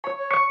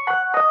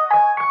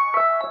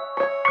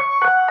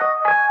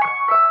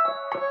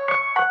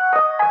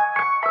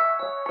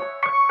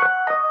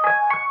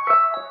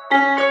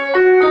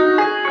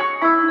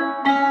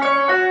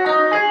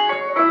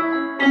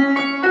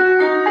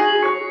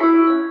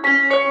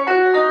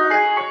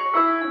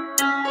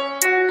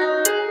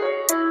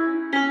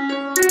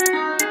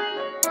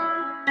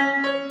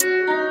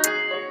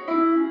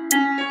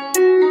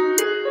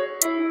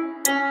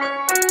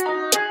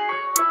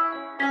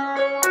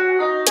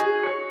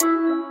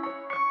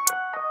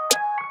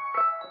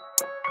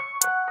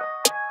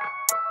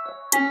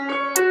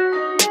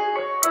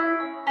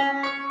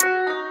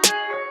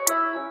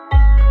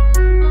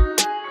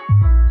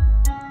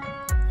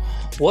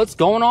What's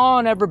going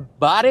on,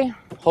 everybody?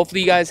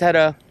 Hopefully you guys had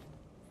a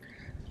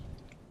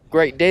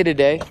great day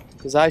today,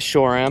 because I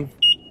sure am.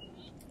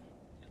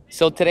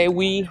 So today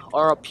we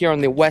are up here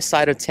on the west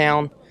side of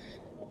town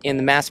in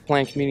the master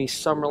plan community,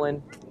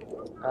 Summerlin.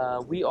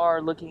 We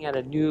are looking at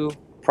a new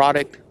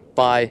product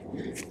by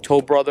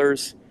Toll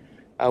Brothers.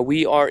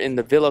 We are in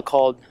the villa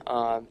called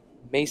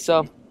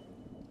Mesa,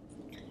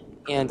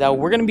 and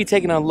we're going to be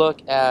taking a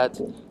look at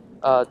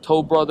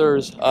Toll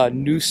Brothers'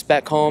 new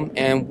spec home.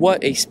 And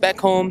what a spec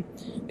home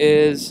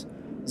is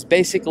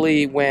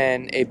basically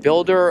when a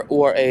builder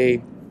or a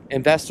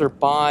investor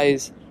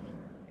buys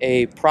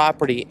a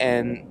property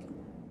and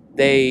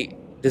they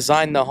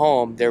design the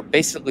home, they're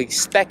basically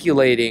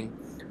speculating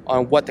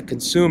on what the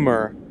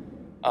consumer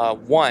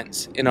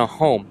wants in a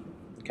home.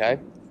 Okay,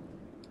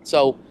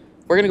 so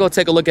we're gonna go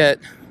take a look at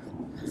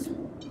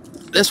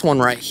this one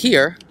right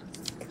here,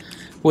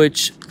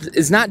 which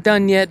is not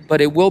done yet, but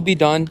it will be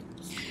done.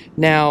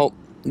 Now,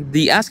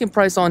 the asking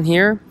price on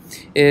here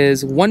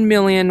is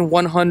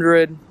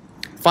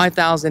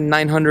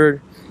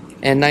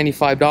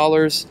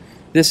 $1,105,995.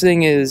 This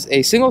thing is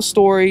a single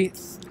story,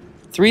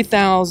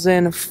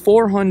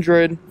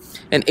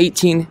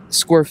 3,418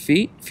 square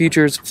feet,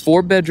 features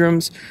 4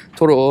 bedrooms,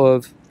 total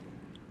of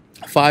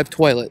 5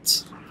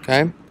 toilets.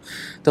 Okay,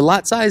 the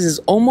lot size is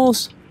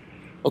almost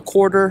a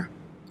quarter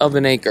of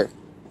an acre.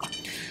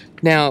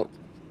 Now,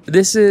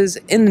 this is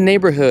in the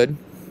neighborhood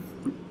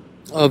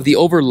of the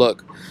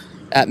Overlook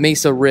at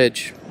Mesa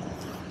Ridge.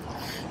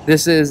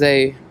 This is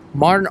a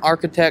modern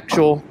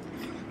architectural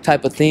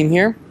type of theme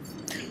here.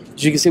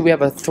 As you can see, we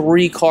have a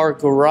 3-car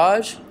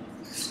garage.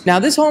 Now,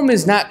 this home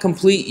is not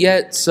complete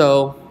yet,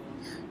 so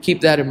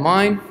keep that in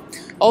mind.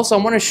 Also,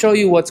 I want to show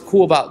you what's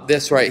cool about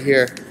this right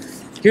here.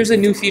 Here's a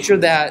new feature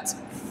that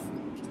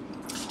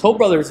Toll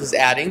Brothers is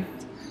adding.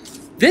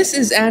 This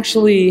is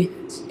actually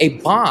a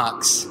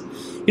box.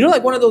 You know,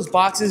 like one of those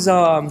boxes,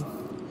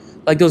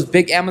 like those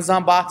big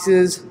Amazon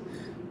boxes,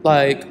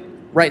 like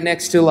right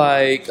next to,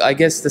 like, I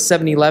guess the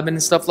 7-Eleven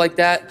and stuff like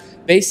that.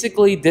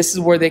 Basically, this is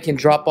where they can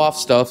drop off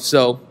stuff.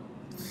 So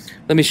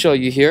let me show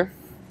you here.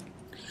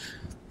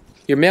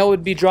 Your mail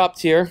would be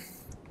dropped here.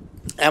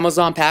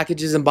 Amazon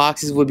packages and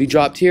boxes would be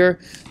dropped here.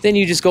 Then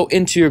you just go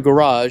into your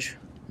garage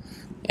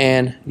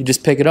and you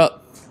just pick it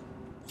up.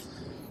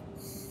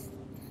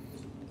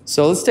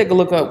 So let's take a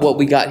look at what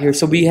we got here.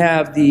 So we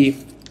have the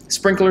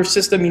sprinkler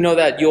system. You know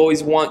that you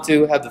always want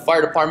to have the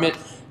fire department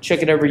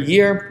check it every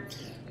year.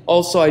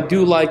 Also, I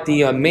do like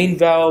the main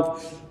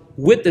valve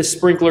with the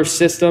sprinkler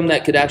system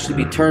that could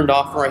actually be turned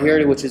off right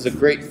here, which is a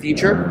great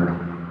feature.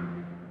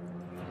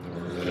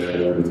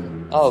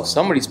 Oh,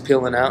 somebody's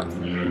peeling out.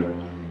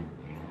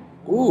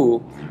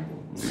 Ooh.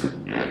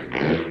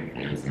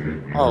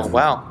 Oh,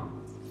 wow.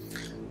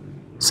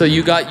 So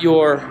you got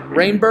your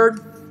Rainbird.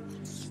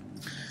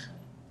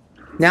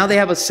 Now they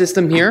have a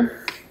system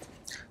here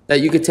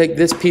that you could take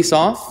this piece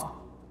off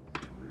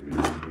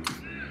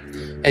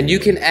and you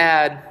can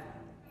add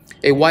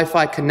a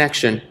Wi-Fi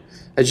connection.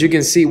 As you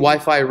can see,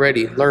 Wi-Fi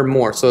ready. Learn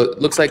more. So it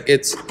looks like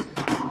it's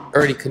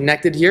already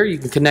connected here. You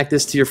can connect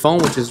this to your phone,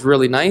 which is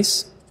really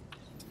nice.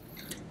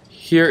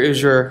 Here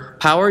is your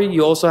power.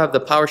 You also have the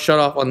power shut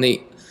off on the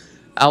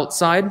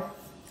outside.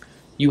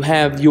 You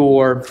have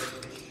your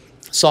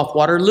soft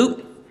water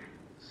loop.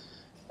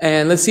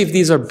 And let's see if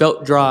these are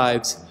belt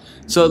drives.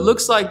 So it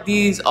looks like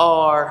these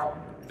are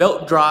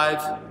belt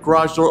drive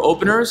garage door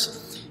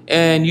openers.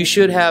 And you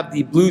should have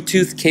the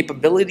Bluetooth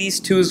capabilities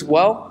too as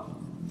well.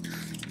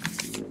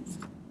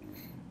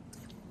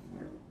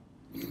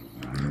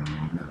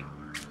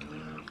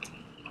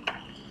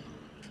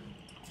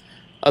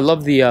 I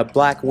love the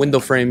black window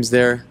frames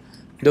there.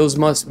 Those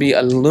must be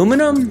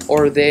aluminum,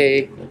 or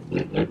they...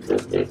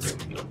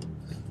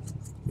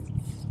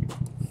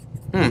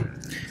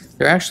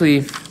 They're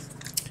actually,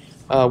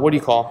 what do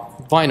you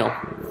call? Vinyl.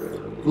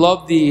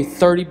 Love the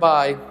 30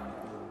 by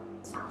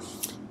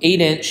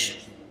 8-inch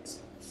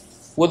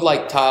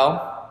wood-like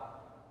tile.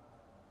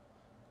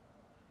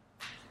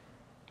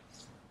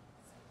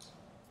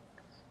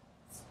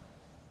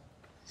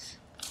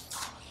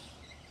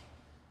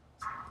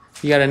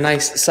 You got a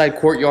nice side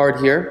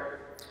courtyard here.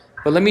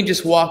 But let me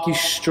just walk you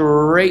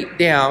straight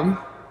down.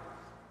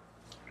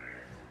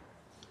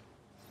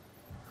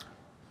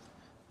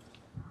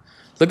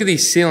 Look at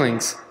these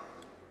ceilings.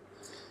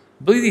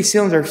 I believe these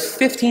ceilings are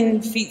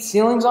 15 feet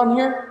ceilings on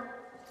here.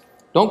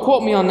 Don't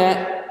quote me on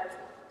that.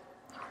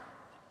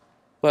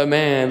 But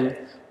man,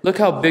 look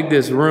how big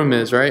this room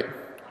is, right?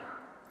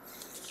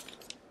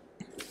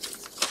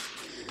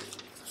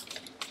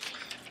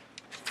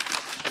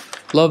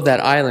 Love that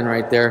island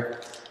right there.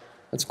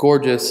 That's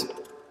gorgeous.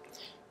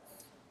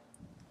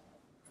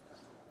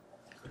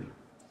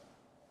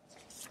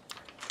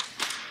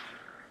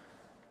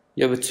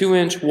 You have a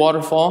 2-inch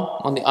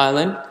waterfall on the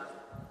island.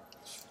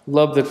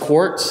 Love the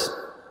quartz.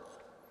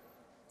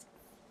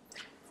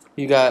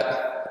 You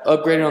got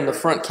upgraded on the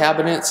front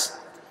cabinets.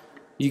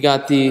 You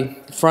got the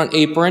front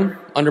apron,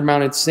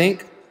 undermounted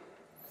sink.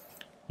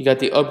 You got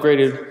the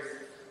upgraded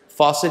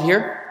faucet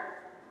here.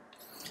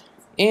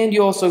 And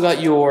you also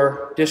got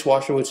your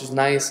dishwasher, which is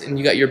nice, and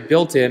you got your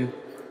built-in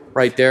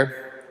right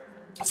there.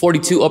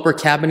 42 upper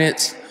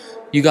cabinets.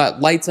 You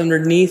got lights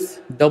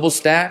underneath, double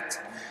stacked.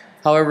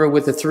 However,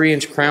 with the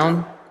 3-inch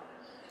crown,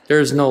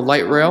 there's no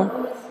light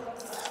rail.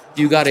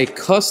 You got a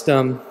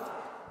custom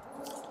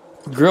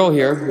grill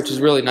here, which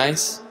is really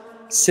nice.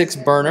 6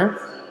 burner.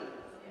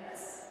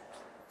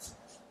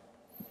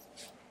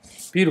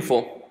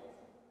 Beautiful.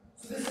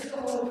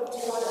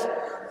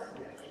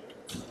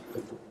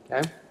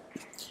 Okay.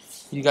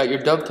 You got your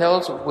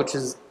dovetails, which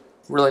is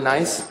really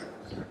nice.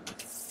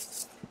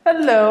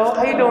 Hello,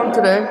 how you doing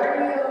today?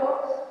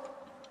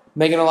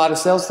 Making a lot of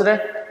sales today?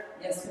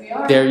 Yes, we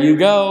are. There you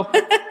go.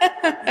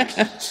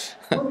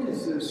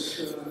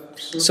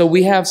 So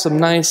we have some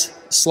nice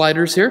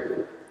sliders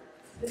here.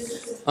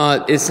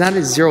 It's not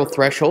a 0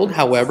 threshold,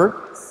 however.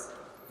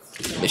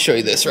 Let me show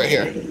you this right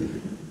here.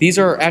 These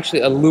are actually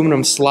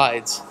aluminum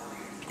slides.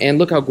 And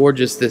look how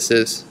gorgeous this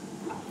is.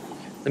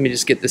 Let me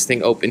just get this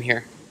thing open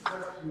here.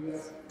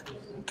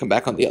 Come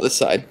back on the other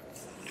side.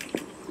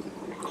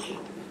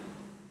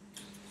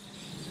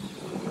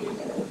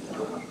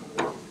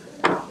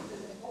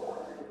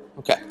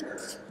 Okay.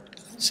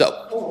 So,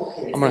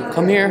 I'm going to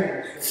come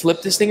here,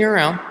 flip this thing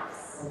around.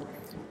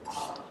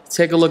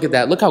 Take a look at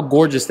that. Look how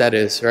gorgeous that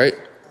is, right?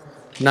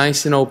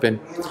 Nice and open.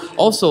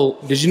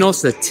 Also, did you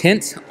notice the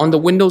tint on the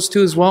windows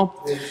too as well?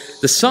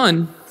 The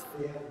sun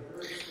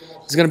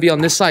is going to be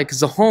on this side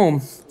because the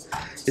home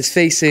is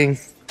facing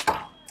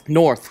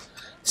north.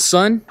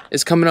 Sun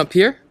is coming up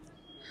here.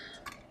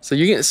 So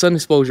you're getting sun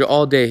exposure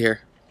all day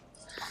here.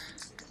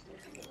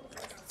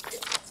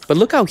 But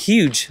look how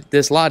huge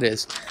this lot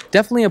is.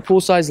 Definitely a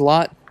pool-sized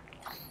lot.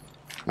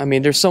 I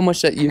mean, there's so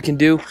much that you can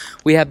do.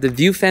 We have the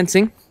view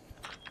fencing.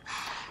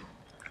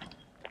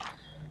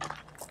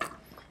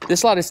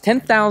 This lot is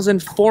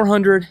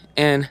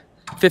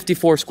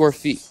 10,454 square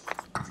feet.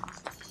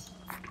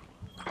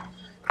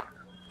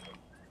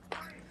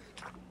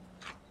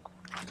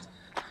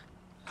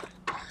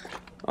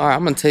 All right,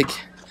 I'm gonna take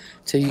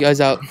you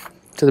guys out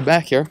to the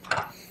back here.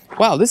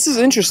 Wow, this is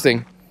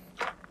interesting.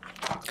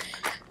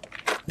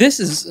 This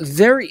is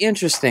very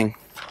interesting.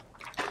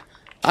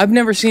 I've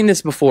never seen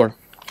this before.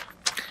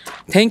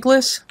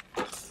 Tankless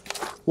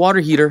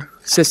water heater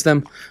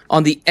system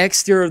on the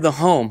exterior of the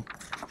home.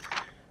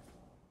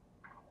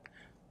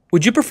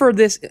 Would you prefer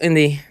this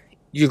in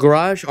your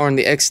garage or in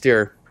the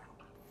exterior?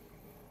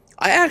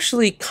 I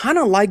actually kind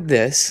of like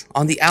this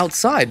on the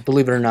outside,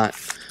 believe it or not.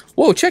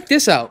 Whoa, check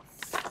this out.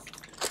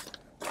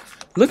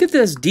 Look at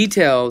this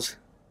details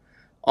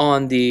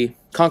on the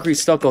concrete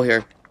stucco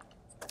here.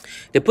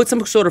 They put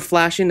some sort of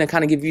flashing to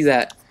kind of give you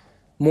that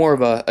more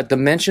of a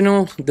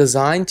dimensional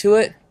design to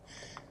it.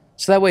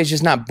 So that way it's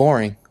just not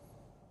boring.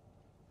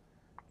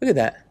 Look at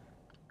that.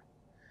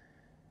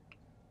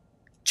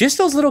 Just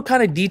those little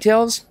kind of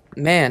details,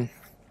 man,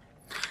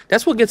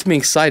 that's what gets me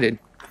excited.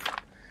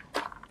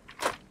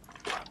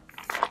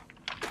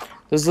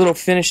 Those little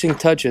finishing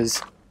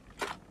touches.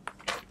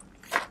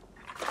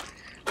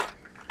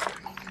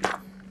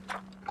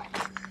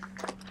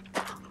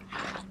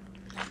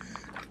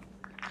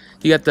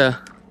 You got the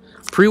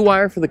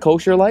pre-wire for the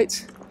kosher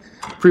lights.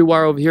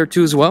 Pre-wire over here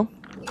too as well.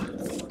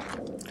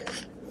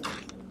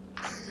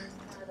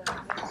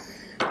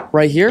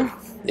 Right here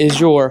is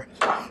your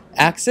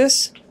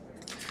access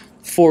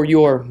for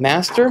your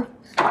master.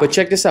 But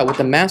check this out. With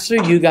the master,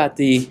 you got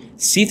the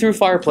see-through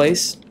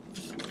fireplace.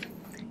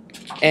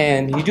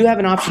 And you do have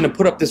an option to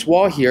put up this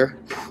wall here.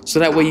 So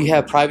that way you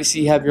have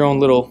privacy. You have your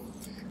own little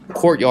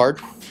courtyard.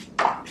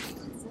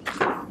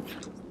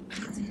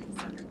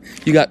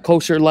 You got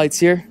kosher lights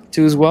here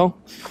too as well,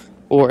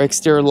 or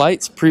exterior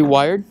lights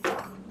pre-wired.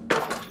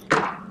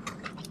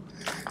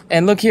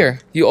 And look here,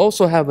 you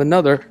also have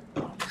another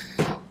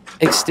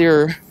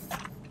exterior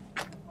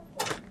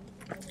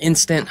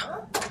instant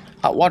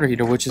hot water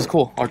heater, which is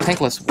cool, or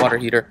tankless water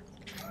heater.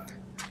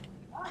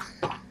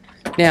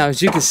 Now,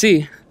 as you can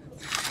see,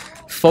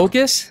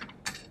 Focus,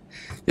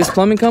 this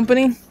plumbing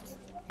company,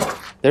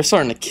 they're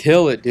starting to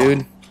kill it,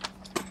 dude.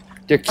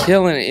 They're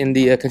killing it in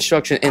the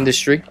construction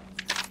industry.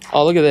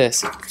 Oh, look at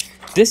this.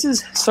 This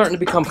is starting to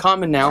become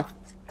common now.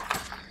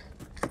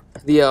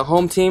 The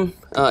Home Team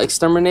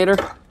Exterminator.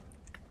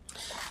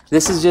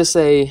 This is just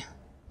a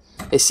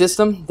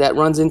system that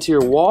runs into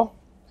your wall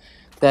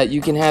that you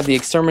can have the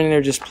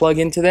exterminator just plug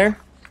into there,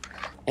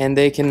 and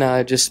they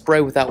can just spray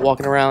without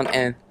walking around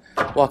and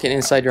walking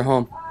inside your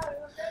home.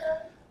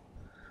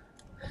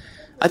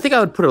 I think I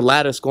would put a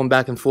lattice going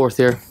back and forth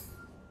here.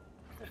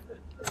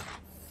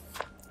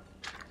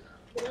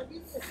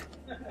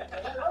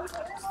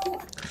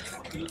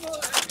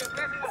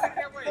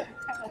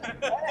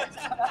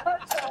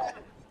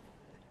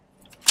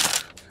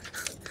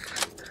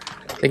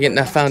 They're getting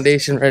that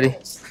foundation ready.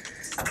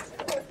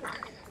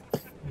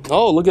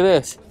 Oh, look at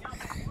this.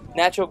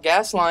 Natural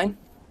gas line.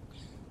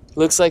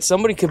 Looks like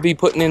somebody could be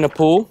putting in a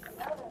pool.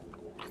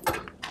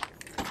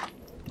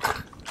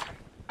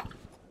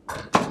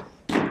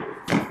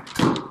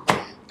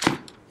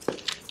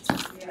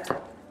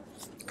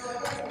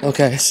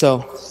 Okay,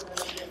 so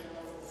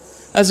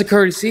As a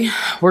courtesy,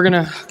 we're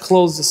gonna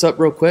close this up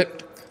real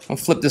quick. I'll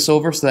flip this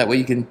over so that way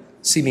you can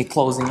see me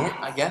closing it,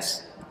 I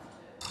guess.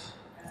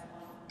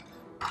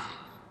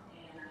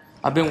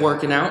 I've been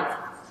working out.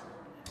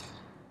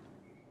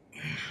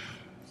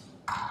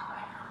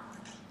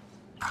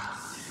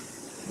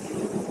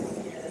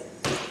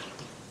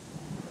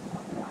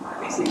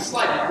 These things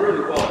slide really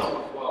well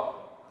too as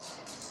well.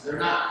 They're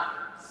not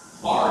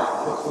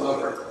hard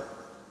whatsoever.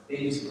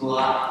 They just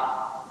glide.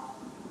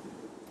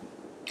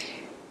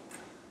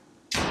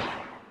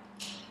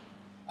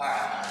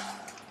 Alright.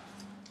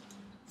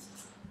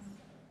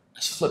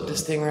 Let's flip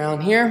this thing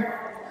around here.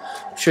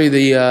 Show you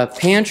the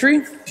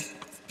pantry.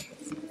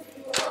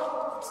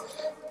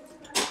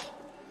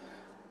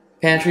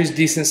 Pantry's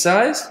decent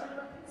size.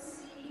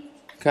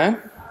 Okay.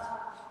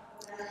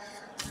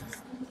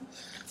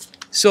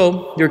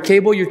 So your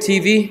cable, your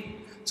TV,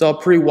 it's all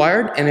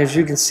pre-wired, and as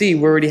you can see,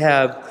 we already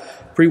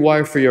have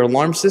pre-wired for your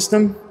alarm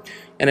system.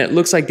 And it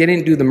looks like they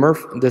didn't do the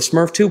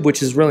Smurf tube,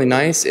 which is really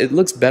nice. It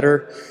looks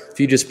better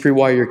if you just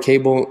pre-wire your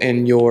cable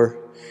and your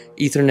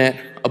Ethernet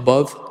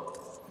above.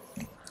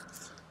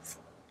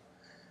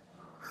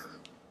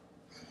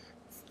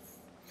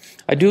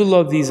 I do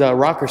love these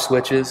rocker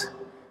switches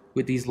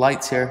with these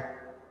lights here.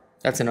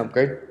 That's an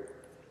upgrade.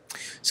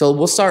 So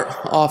we'll start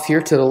off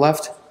here to the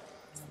left.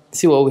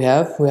 See what we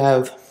have. We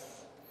have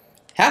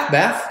half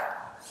bath.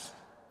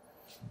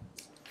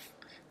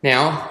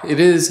 Now, it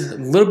is a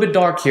little bit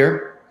dark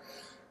here.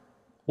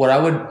 What I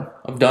would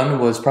have done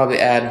was probably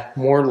add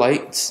more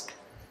lights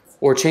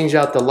or change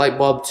out the light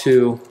bulb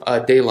to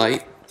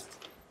daylight.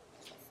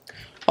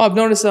 Oh, I've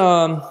noticed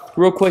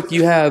real quick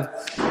you have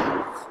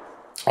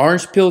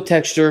orange peel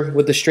texture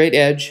with the straight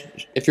edge.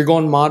 If you're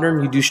going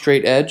modern, you do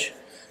straight edge.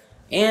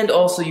 And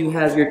also you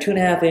have your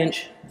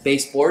 2.5-inch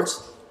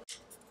baseboards.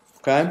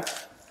 Okay.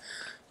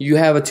 You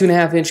have a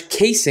 2.5-inch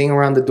casing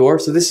around the door.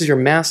 So this is your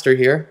master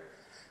here.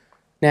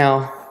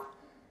 Now,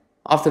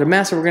 after the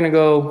master, we're going to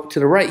go to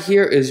the right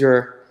here is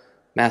your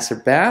master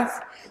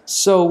bath.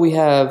 So we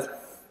have,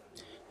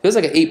 feels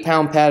like an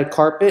 8-pound padded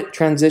carpet,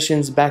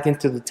 transitions back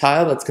into the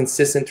tile that's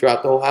consistent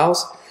throughout the whole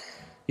house.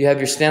 You have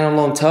your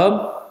standalone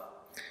tub,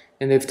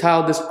 and they've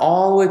tiled this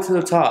all the way to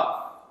the top.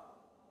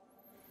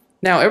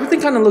 Now, everything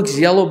kind of looks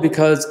yellow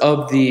because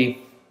of the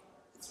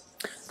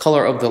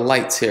color of the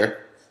lights here.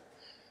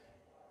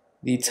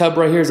 The tub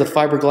right here is a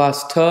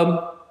fiberglass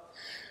tub.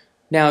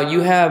 Now,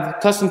 you have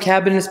custom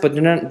cabinets, but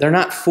they're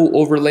not full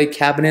overlay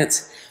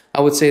cabinets.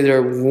 I would say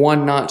they're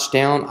one notch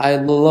down. I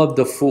love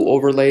the full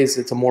overlays.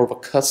 It's a more of a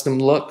custom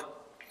look.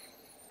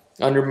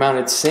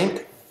 Under-mounted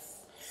sink.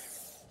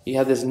 You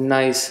have this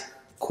nice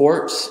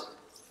quartz.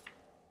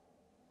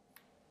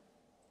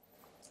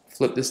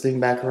 Flip this thing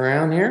back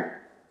around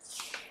here.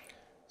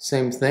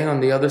 Same thing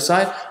on the other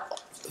side.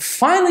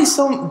 Finally,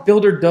 some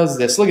builder does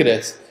this. Look at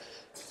this.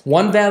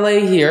 One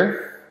valet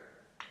here.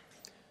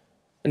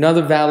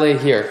 Another valet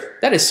here.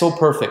 That is so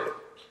perfect.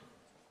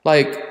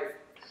 Like,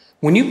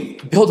 when you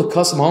build a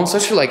custom home,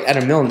 especially like at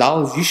 $1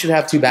 million, you should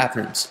have 2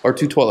 bathrooms or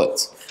 2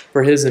 toilets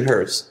for his and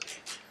hers.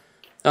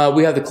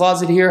 We have the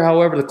closet here.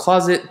 However, the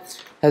closet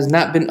has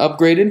not been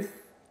upgraded.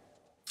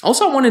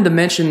 Also, I wanted to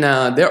mention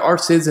there are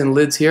SIDs and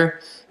lids here.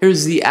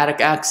 Here's the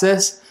attic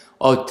access.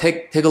 Oh,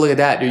 take a look at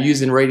that. They're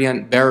using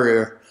radiant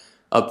barrier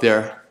up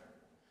there.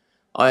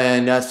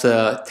 And that's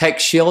a Tech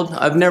Shield.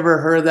 I've never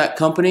heard of that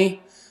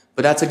company,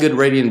 but that's a good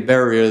radiant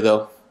barrier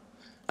though.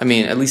 I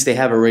mean, at least they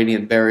have a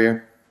radiant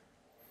barrier.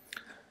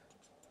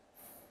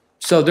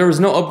 So there was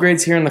no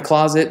upgrades here in the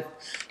closet.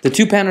 The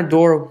 2-panel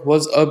door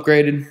was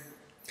upgraded.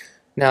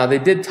 Now they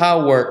did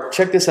tile work.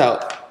 Check this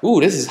out. Ooh,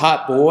 this is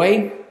hot,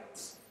 boy.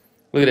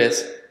 Look at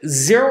this.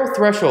 0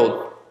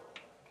 threshold.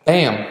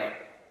 Bam.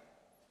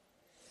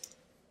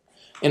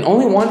 And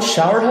only 1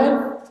 shower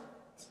head?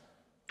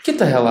 Get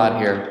the hell out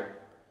of here.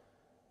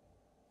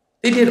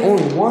 They did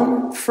only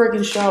 1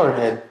 friggin' shower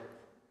head.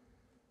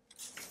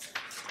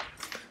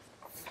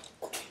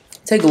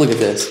 Take a look at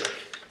this.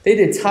 They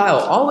did tile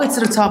all the way to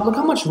the top. Look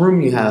how much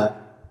room you have.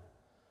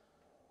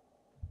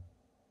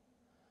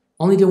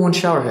 Only did 1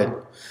 shower head.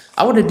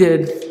 I would have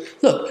did,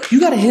 look, you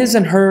got a his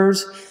and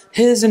hers,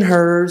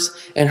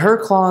 and her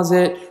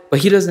closet, but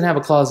he doesn't have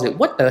a closet.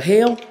 What the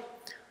hell?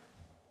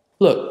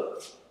 Look.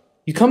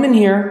 You come in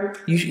here,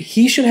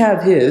 he should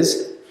have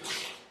his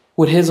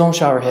with his own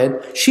shower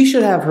head. She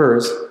should have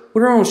hers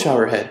with her own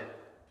shower head.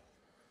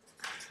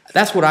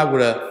 That's what I would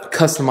have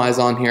customized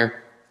on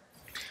here.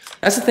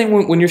 That's the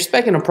thing, when you're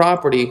speccing a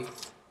property,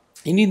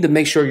 you need to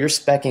make sure you're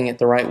speccing it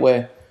the right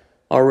way.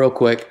 Oh, real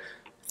quick.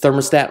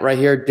 Thermostat right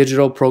here,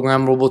 digital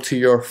programmable to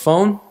your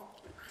phone.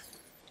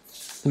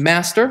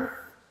 Master.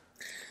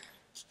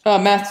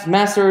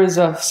 Master is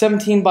a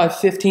 17 by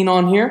 15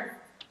 on here.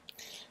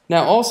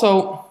 Now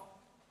also,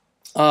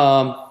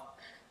 the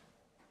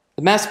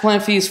master plan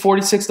fee is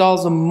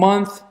 $46 a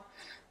month,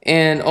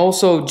 and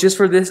also just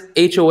for this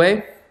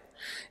HOA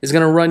is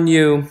going to run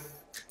you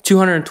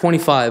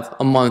 $225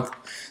 a month.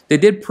 They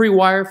did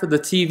pre-wire for the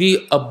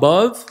TV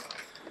above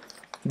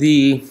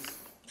the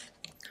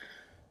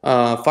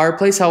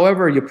fireplace.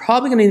 However, you're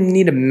probably going to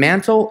need a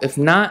mantle. If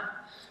not,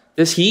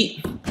 this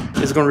heat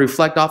is going to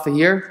reflect off of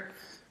here,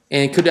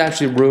 and it could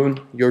actually ruin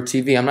your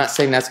TV. I'm not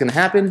saying that's going to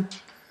happen,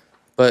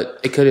 but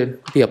it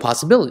could be a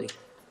possibility.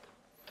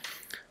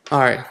 All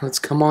right, let's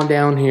come on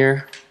down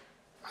here.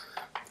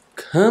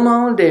 Come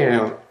on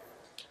down.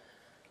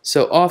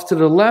 So off to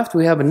the left,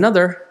 we have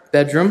another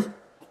bedroom.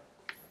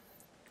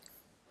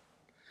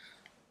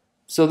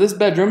 So this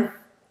bedroom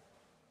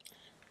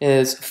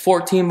is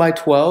 14 by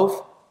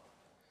 12.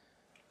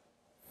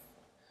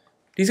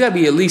 These gotta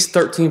be at least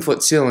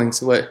 13-foot ceilings,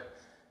 but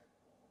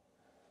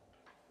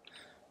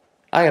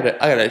I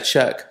gotta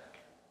check.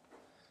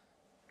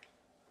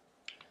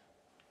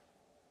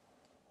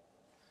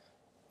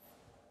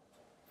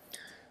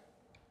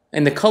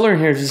 And the color in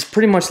here is just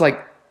pretty much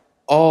like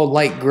all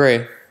light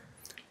gray.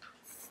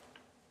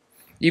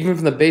 Even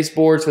from the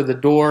baseboards for the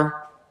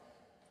door.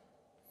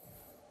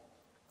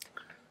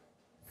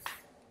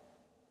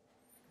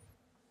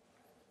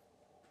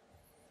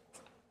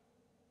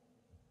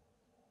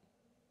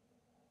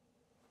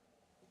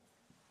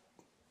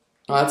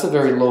 Oh, that's a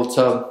very low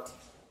tub.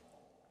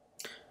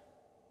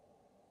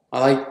 I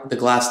like the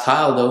glass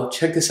tile though.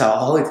 Check this out,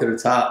 all the way to the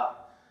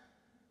top.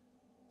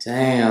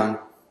 Damn.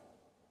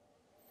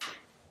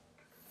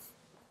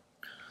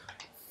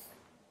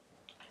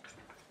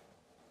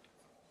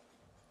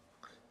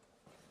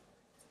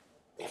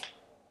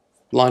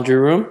 Laundry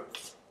room.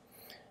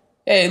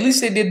 Hey, at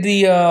least they did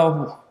the,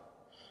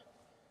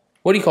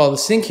 what do you call it, the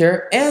sink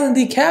here, and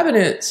the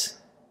cabinets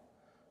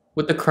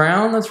with the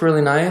crown. That's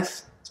really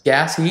nice. It's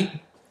gas heat.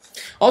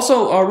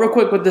 Also, real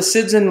quick, with the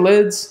sids and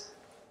lids,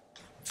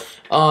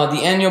 the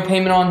annual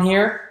payment on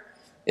here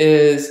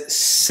is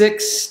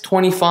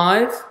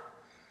 $625.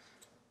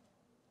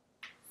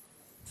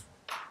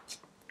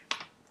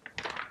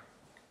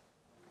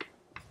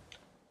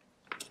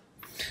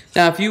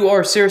 Now, if you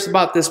are serious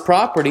about this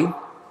property,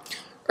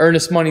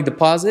 earnest money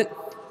deposit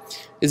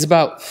is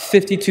about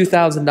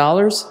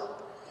 $52,000.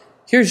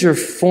 Here's your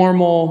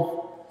formal,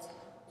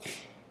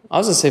 I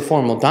was gonna say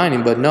formal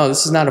dining, but no,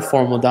 this is not a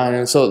formal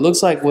dining. So it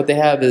looks like what they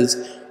have is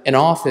an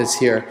office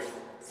here.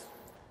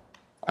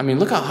 I mean,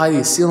 look how high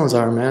these ceilings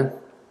are, man.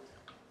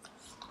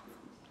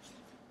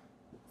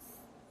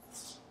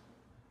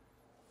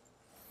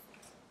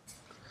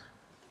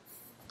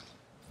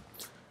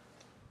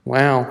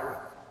 Wow.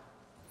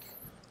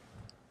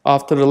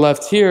 Off to the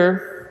left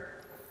here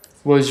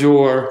was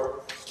your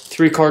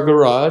 3-car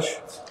garage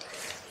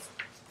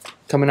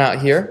coming out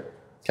here,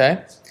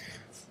 okay?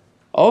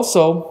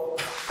 Also,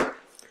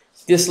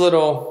 this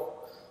little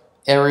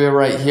area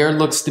right here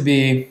looks to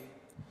be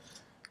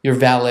your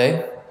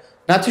valet.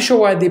 Not too sure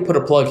why they put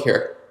a plug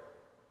here.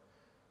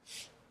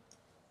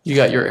 You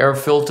got your air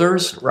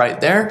filters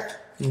right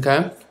there,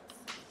 okay?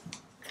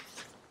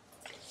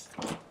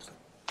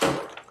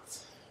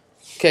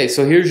 Okay,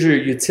 so here's your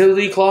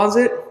utility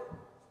closet.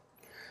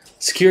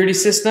 Security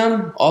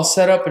system, all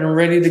set up and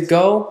ready to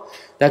go.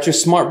 That's your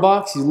smart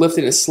box. You lift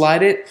it and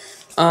slide it.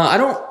 I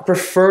don't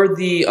prefer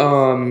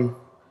the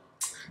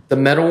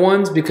metal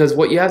ones because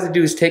what you have to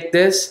do is take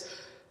this,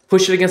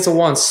 push it against the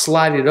wall, and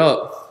slide it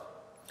up.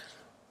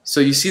 So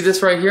you see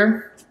this right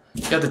here?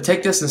 You have to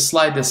take this and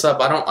slide this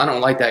up. I don't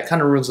like that. It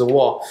kind of ruins the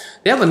wall.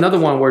 They have another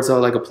one where it's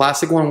like a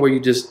plastic one where you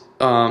just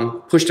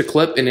push the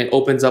clip and it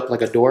opens up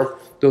like a door.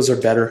 Those are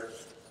better.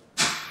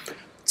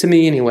 To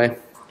me, anyway.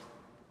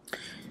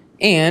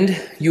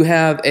 And you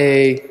have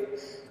a,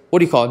 what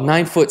do you call it,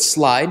 9-foot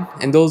slide.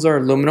 And those are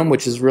aluminum,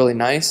 which is really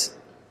nice.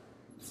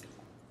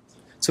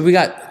 So we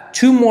got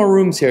 2 more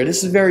rooms here.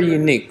 This is very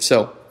unique.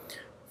 So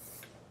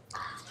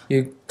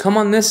you come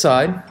on this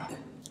side.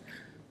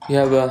 You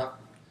have a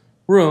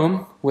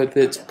room with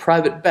its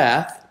private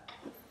bath.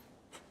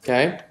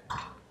 Okay.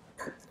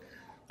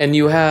 And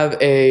you have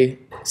a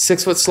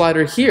 6-foot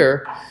slider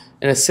here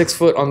and a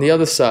 6-foot on the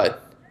other side.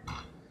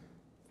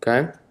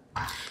 Okay.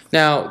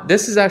 Now,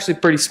 this is actually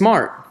pretty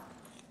smart.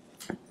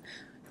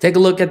 Take a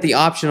look at the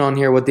option on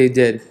here, what they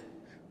did.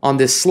 On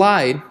this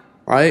slide,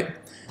 right?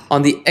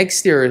 On the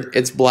exterior,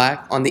 it's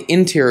black. On the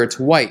interior, it's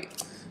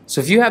white.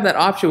 So if you have that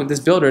option with this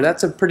builder,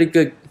 that's a pretty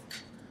good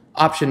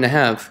option to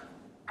have.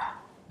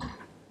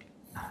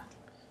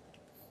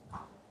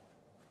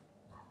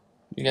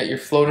 You got your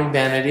floating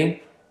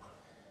vanity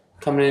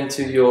coming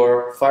into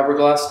your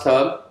fiberglass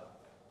tub.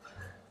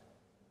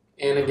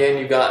 And again,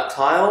 you got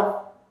tile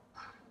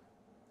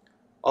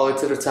all the way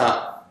to the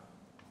top.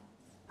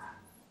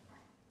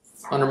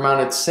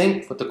 Undermounted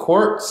sink with the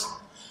quartz.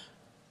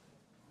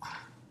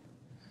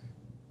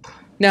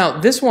 Now,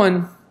 this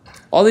one,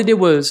 all they did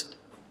was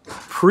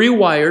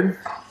pre-wired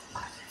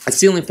a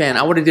ceiling fan.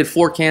 I would have did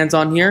 4 cans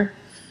on here.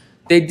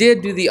 They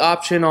did do the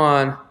option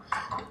on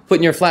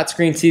putting your flat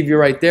screen TV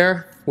right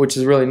there, which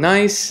is really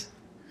nice.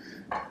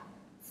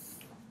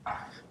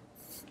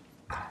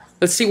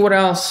 Let's see what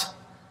else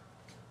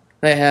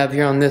they have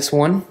here on this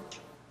one.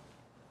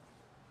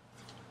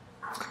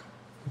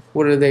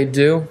 What do they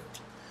do?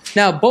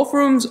 Now, both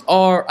rooms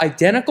are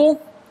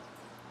identical.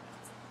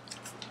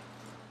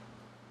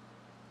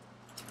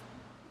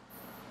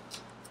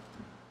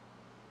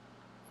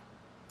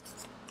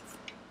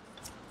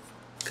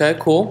 Okay,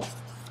 cool.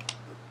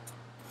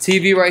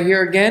 TV right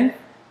here again.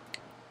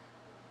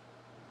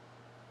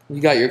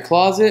 You got your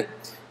closet.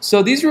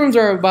 So these rooms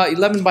are about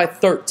 11 by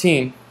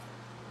 13.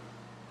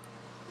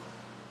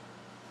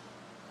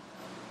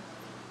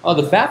 Oh,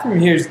 the bathroom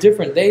here is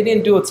different. They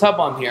didn't do a tub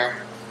on here.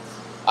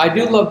 I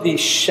do love the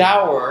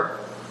shower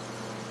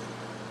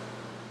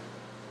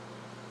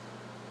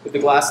with the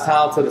glass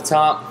tile to the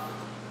top.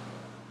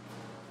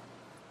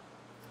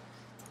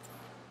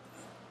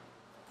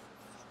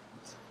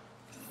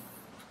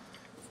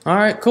 All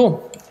right,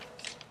 cool.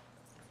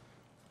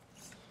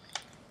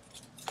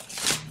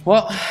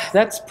 Well,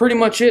 that's pretty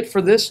much it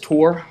for this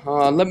tour.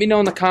 Let me know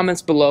in the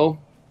comments below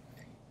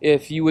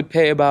if you would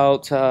pay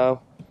about,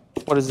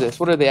 what is this?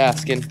 What are they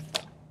asking?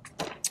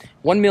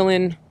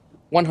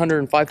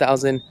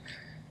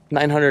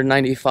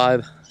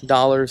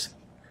 $1,105,995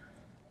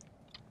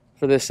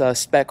 for this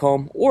spec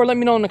home. Or let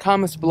me know in the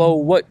comments below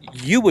what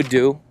you would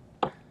do,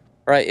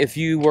 right, if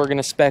you were going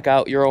to spec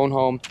out your own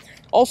home.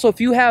 Also, if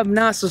you have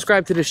not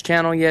subscribed to this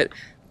channel yet,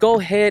 go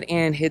ahead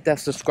and hit that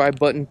subscribe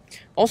button.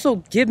 Also,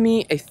 give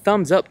me a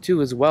thumbs up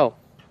too as well.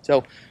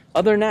 So,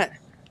 other than that,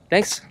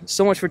 thanks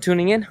so much for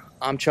tuning in.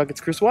 I'm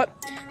Krulsawat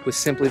with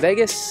Simply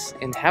Vegas,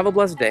 and have a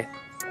blessed day.